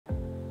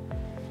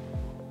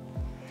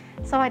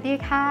สวัสดี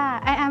ค่ะ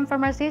I am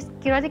pharmacist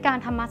กิรติการ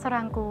ธรรมส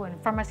รังกูล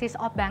pharmacist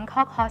of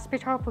Bangkok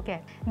Hospital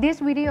Phuket. This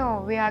video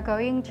we are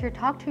going to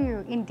talk to you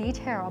in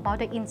detail about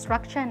the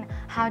instruction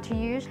how to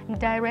use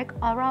direct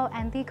oral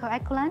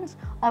anticoagulants,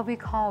 or we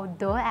call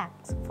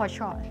DOACs for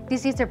short.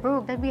 This is the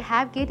book that we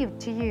have given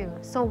to you.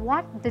 So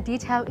what the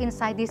detail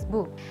inside this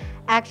book?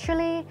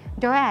 Actually,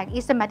 DOAC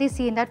is a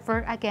medicine that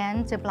works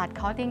against the blood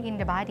clotting in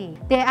the body.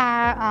 There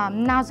are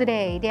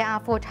nowadays there are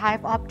 4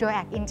 types of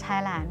DOAC in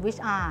Thailand, which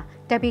are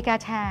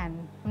dabigatran,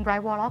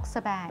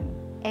 rivaroxaban,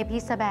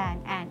 episaban,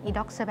 and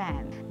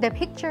edoxaban. The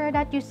picture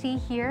that you see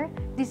here,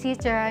 this is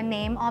the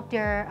name of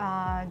the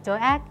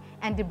DOAC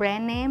and the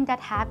brand name that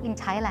have in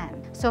Thailand.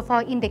 So for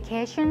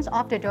indications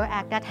of the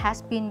DOAC that has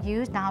been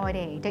used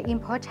nowadays, the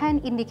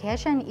important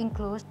indication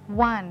includes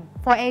 1.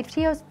 For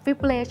atrial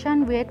fibrillation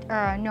with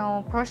no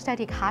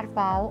prosthetic heart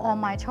valve or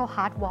mitral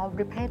heart valve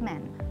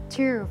replacement.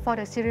 2. For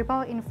the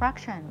cerebral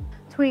infarction.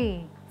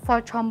 3. For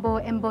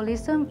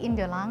thromboembolism in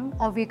the lung,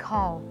 or we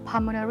call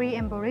pulmonary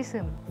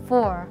embolism.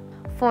 4.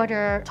 For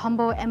the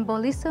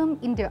thromboembolism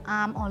in the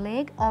arm or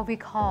leg, or we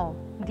call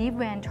deep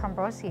vein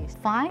thrombosis.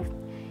 5.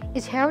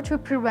 It helps to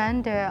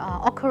prevent the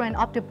occurrence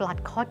of the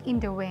blood clot in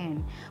the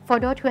vein for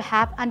those who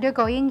have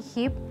undergoing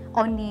hip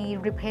or knee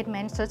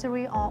replacement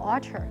surgery or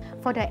alter.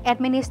 For the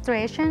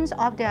administrations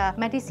of the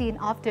medicine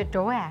of the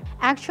DOAC,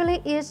 actually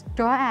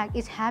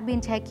DOAC has been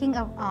taking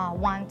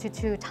 1 to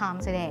 2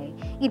 times a day.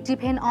 It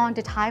depends on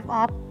the type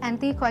of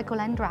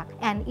anticoagulant drug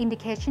and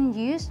indication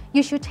used.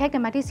 You should take the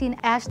medicine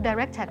as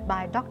directed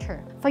by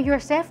doctor. For your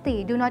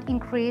safety, do not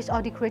increase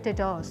or decrease the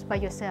dose by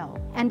yourself.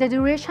 And the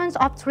durations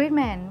of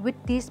treatment with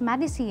this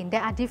medicine, they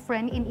are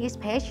different in each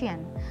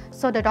patient.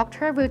 So the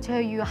doctor will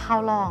tell you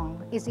how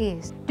long it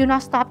is. Do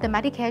not stop the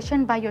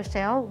medication by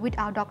yourself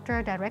without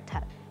doctor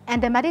directed.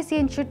 And the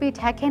medicine should be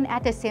taken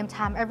at the same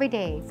time every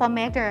day for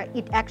make the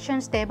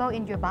action stable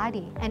in your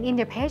body. And in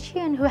the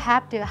patient who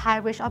have the high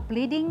risk of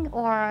bleeding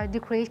or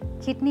decreased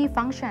kidney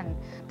function,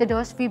 the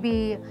dose will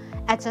be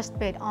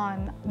adjusted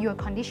on your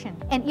condition.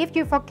 And if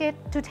you forget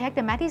to take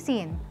the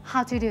medicine,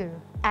 how to do?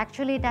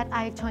 Actually, that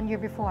I told you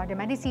before, the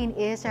medicine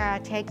is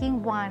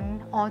taking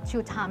 1 or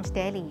 2 times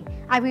daily.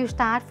 I will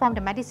start from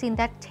the medicine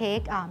that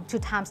take 2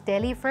 times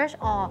daily first,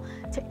 or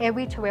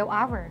every 12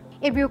 hours.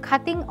 It will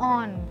cutting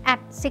on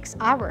at 6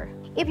 hours.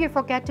 If you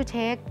forget to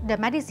take the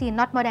medicine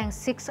not more than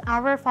 6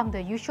 hours from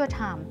the usual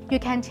time, you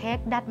can take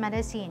that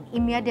medicine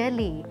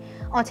immediately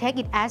or take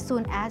it as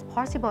soon as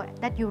possible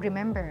that you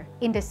remember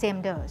in the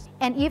same dose.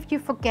 And if you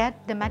forget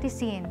the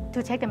medicine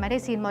to take the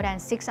medicine more than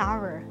 6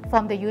 hours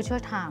from the usual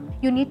time,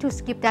 you need to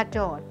skip that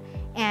dose.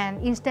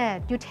 And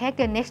instead, you take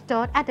the next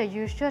dose at the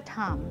usual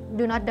time.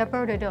 Do not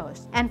double the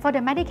dose. And for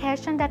the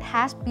medication that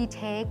has to be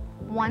taken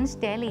once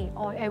daily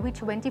or every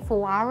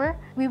 24 hours,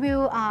 we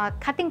will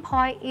cutting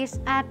point is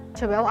at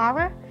 12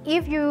 hours.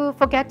 If you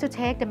forget to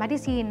take the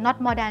medicine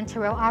not more than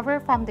 12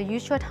 hours from the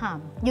usual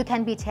time, you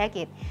can be take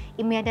it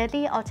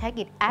immediately or take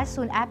it as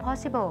soon as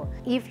possible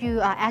if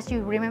you as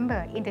you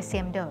remember in the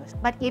same dose.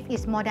 But if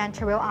it's more than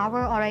 12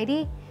 hours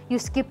already, you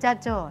skip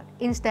that dose.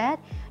 Instead,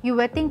 you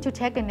waiting to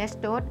take the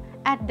next dose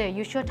at the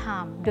usual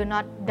time. Do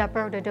not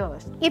double the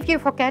dose. If you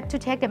forget to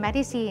take the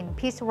medicine,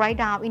 please write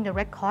down in the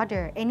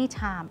recorder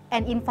anytime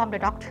and inform the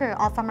doctor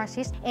or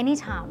pharmacist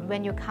anytime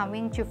when you're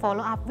coming to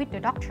follow up with the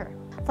doctor.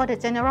 For the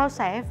general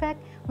side effect,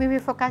 we will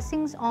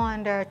focusing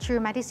on the 2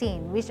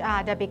 medicine, which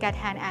are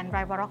dabigatran and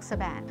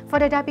rivaroxaban. For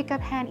the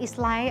dabigatran, it's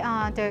like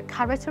the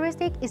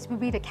characteristic is will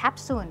be the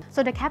capsule.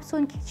 So the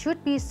capsule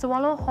should be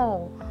swallowed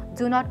whole.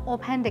 Do not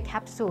open the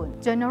capsule.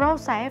 General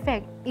side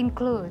effects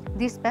include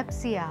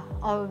dyspepsia,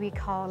 or we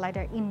call like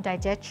the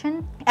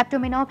indigestion,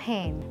 abdominal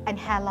pain, and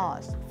hair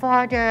loss.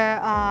 For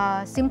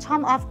the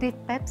symptom of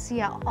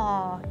dyspepsia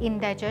or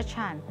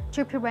indigestion,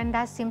 to prevent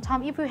that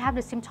symptom, if you have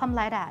the symptom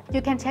like that,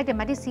 you can take the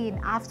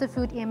medicine after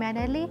food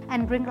immediately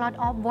and drink a lot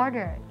of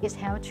water. It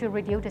helps to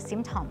reduce the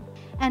symptom.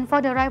 And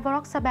for the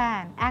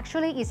rivaroxaban,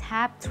 actually it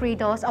have 3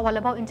 doses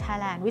available in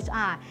Thailand, which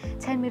are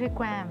 10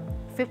 mg,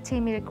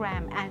 15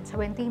 mg, and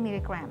 20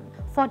 mg.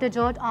 For the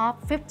dose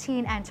of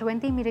 15 and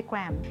 20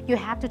 mg, you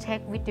have to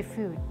take with the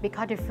food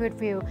because the food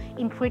will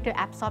increase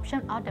the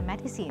absorption of the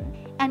medicine.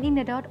 And in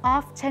the dose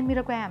of 10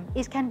 mg,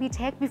 it can be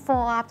taken before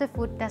or after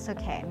food, that's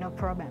okay, no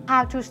problem.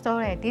 How to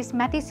store this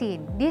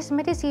medicine? This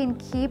medicine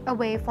keep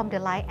away from the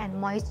light and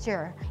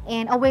moisture,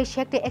 and always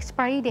check the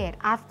expiry date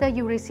after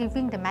you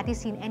receiving the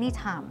medicine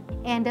anytime.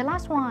 And the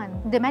last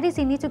one, the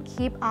medicine need to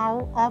keep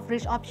out of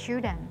reach of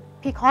children.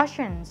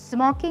 Precautions: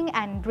 smoking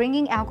and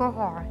drinking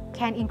alcohol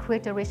can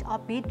increase the risk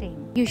of bleeding.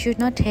 You should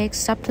not take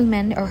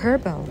supplement or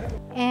herbal.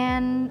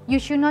 And you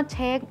should not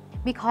take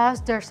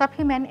because the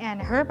supplement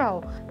and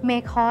herbal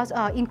may cause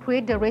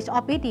increase the risk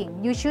of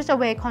bleeding. You should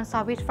always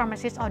consult with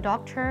pharmacist or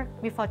doctor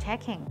before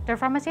taking. The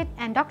pharmacist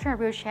and doctor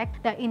will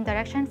check the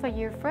interaction for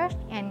you first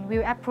and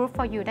will approve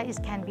for you that it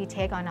can be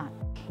taken or not.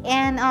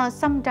 And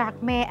some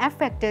drug may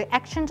affect the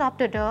actions of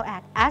the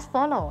DOAC as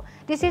follow.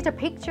 This is a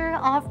picture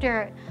of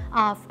the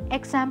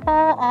example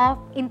of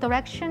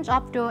interactions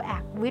of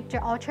DOAC with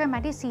the other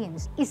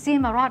medicines. It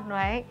seems a lot,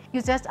 right?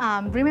 You just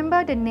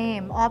remember the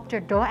name of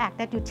the DOAC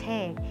that you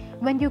take.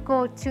 When you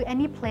go to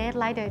any place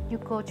like that, you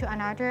go to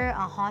another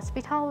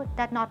hospital,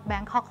 that's not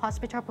Bangkok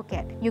Hospital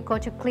Phuket. You go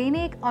to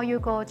clinic or you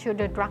go to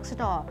the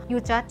drugstore. You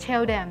just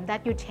tell them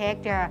that you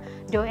take the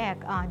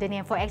DOAC, the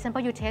name. For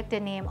example, you take the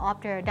name of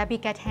the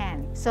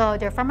dabigatran. So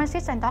the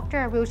pharmacist and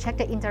doctor will check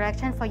the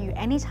interaction for you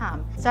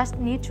anytime. Just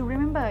need to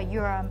remember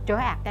your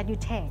DOAC that you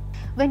take.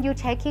 When you're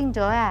taking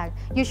DOAC,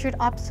 you should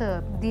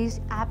observe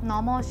these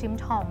abnormal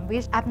symptoms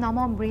with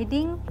abnormal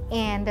breathing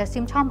and the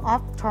symptom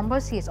of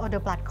thrombosis or the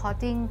blood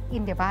clotting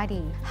in the body.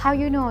 How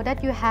you know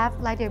that you have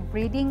like the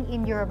breathing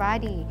in your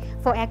body?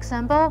 For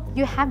example,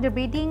 you have the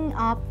breathing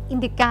in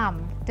the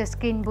gum, the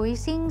skin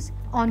bruisings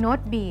or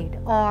nosebleed,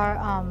 or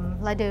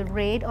like the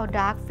red or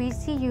dark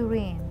fizzy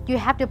urine. You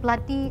have the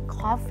bloody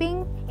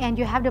coughing and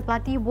you have the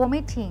bloody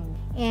vomiting.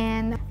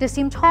 And the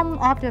symptom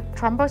of the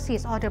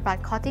thrombosis or the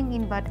blood clotting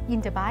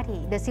in the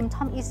body, the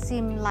symptom is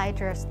seem like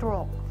a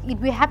stroke. If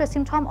we have the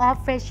symptom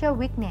of facial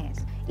weakness,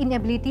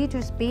 inability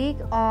to speak,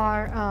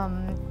 or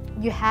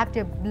you have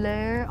the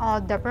blur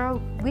or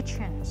double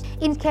visions.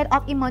 In case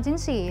of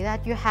emergency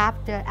that you have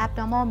the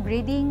abnormal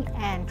bleeding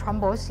and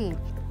thrombosis,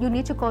 you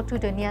need to go to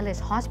the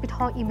nearest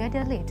hospital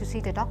immediately to see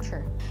the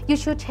doctor. You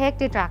should take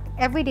the drug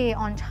every day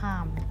on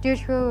time. Due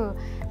to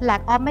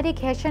lack of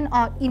medication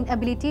or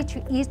inability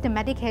to eat the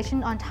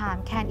medication on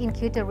time can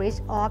increase the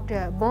risk of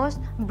the both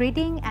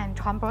bleeding and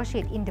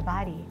thrombosis in the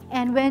body.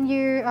 And when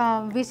you're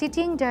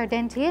visiting the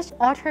dentist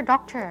or the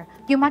doctor,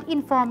 you must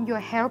inform your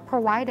health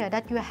provider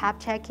that you have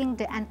taken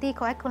the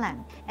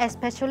anticoagulant,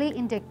 especially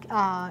in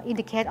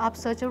the case of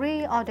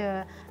surgery or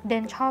the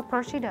dental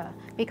procedure,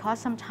 because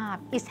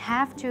sometimes it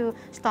have to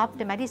stop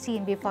the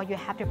medicine before you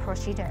have the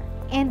procedure.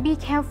 And be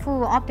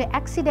careful of the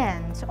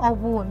accident or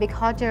wound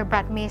because the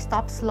blood may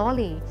stop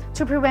slowly.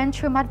 To prevent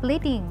too much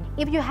bleeding,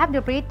 if you have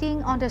the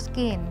bleeding on the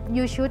skin,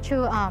 you should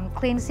to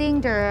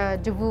cleansing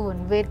the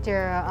wound with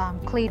the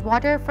clean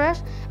water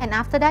first, and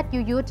after that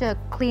you use a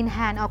clean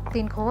hand or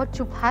clean cloth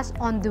to pass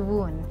on the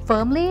wound.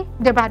 Firmly,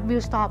 the blood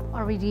will stop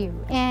or reduce.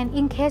 And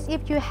in case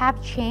if you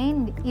have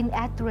change in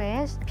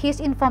address, please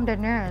inform the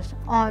nurse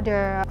or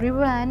the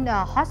relevant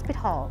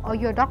hospital or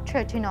your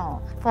doctor to know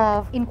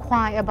for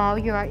inquire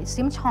about your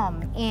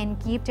symptoms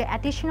and give the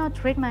additional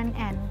treatment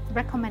and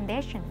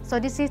recommendation.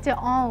 So this is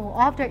all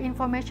of the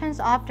information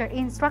of the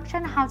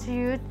instruction how to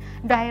use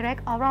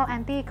direct oral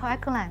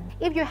anticoagulant.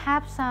 If you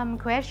have some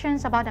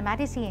questions about the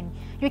medicine,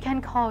 you can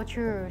call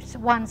to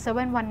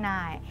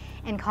 1719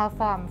 and call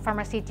from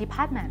pharmacy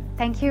department.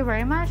 Thank you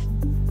very much.